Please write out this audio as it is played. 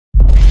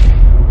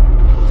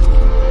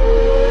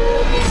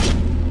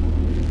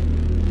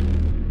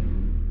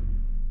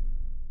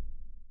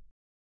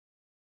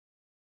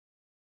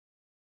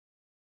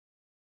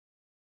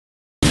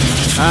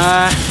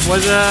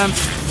Was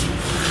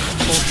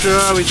for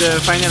sure with the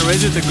final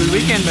result a good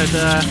weekend, but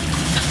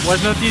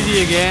was not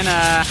easy again.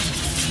 I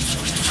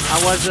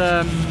was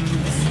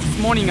this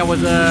morning I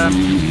was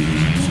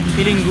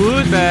feeling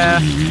good,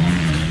 but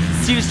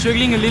still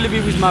struggling a little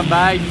bit with my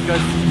bike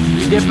because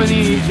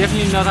we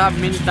definitely not have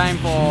many time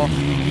for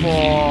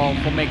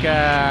make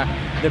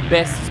the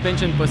best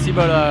suspension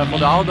possible for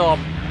the outdoor.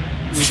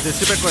 With the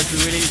Supercross,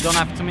 we really don't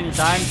have too many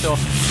time, so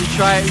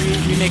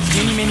we make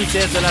many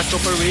tests the last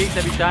couple of weeks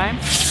every time,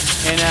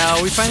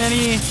 and we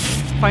finally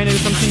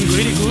something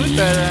really good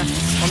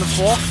on the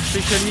fork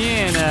especially,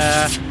 and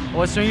I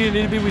was struggling a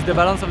little bit with the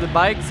balance of the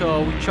bike,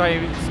 so we tried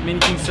many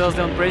things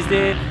Thursday on press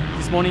day,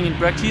 this morning in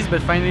practice,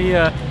 but finally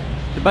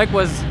the bike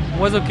was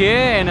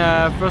okay,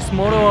 and first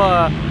moto,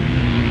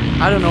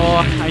 I don't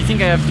know, I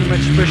think I have too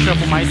much pressure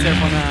for myself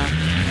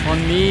on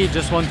me,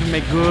 just want to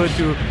make good,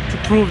 to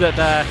prove that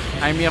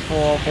I'm here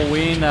for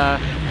win, that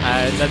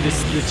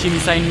the team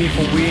signed me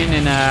for win,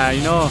 and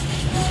you know,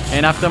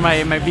 and after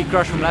my big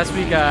crash from last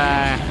week,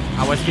 I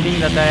was feeling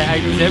that I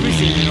lose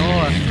everything, you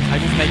know, I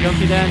lose my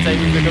confidence, I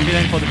lose the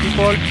confidence for the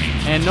people,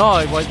 and no,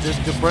 it was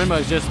just, the problem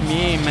was just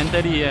me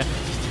mentally, I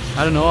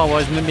don't know, I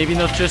was maybe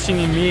not trusting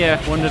in me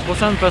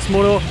 100%. First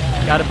moto,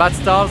 got a bad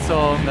start,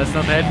 so that's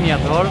not helped me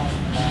at all,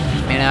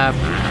 and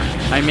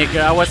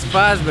I was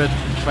fast, but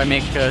I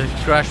make a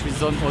crash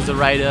with other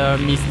rider,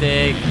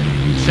 mistake.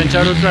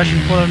 Sanchado crashed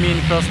in front of me in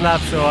the first lap,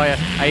 so I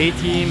hit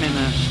him, and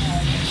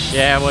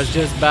yeah, it was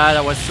just bad.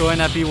 I was so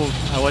unhappy.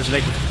 I was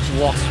like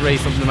worst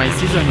race of my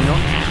season, you know.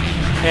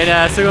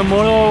 And second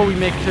moto, we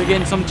make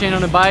again some change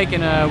on the bike,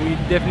 and we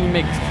definitely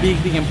make big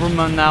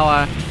improvement now.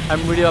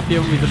 I'm really happy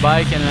with the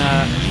bike, and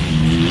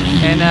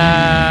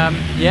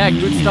yeah,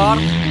 good start.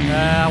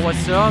 I was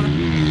third.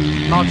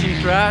 Martin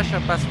crash. I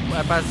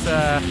passed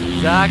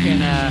Zach,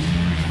 and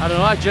I don't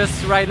know, I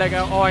just ride like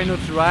all I know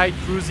to ride,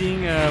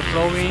 cruising,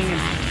 flowing,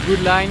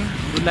 good line.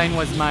 Good line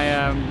was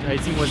my, I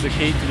think was the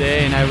key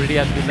today, and I really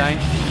had good line.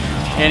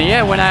 And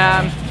yeah, when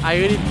I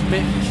really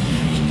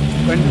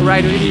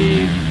ride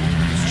really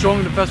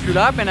strong the first few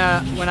laps, and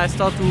when I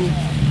start to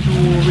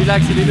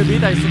relax a little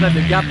bit, I saw that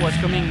the gap was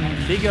coming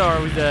bigger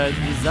with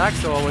Zach,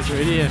 so I was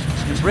really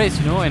impressed,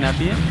 you know, and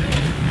happy.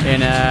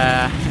 And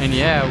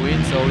yeah, I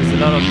win, so with a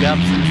lot of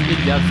gaps,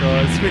 big gaps, so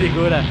it's really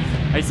good.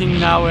 I think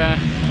now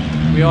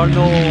we all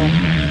know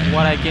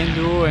what I can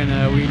do, and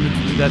we need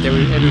to do that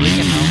every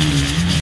weekend now.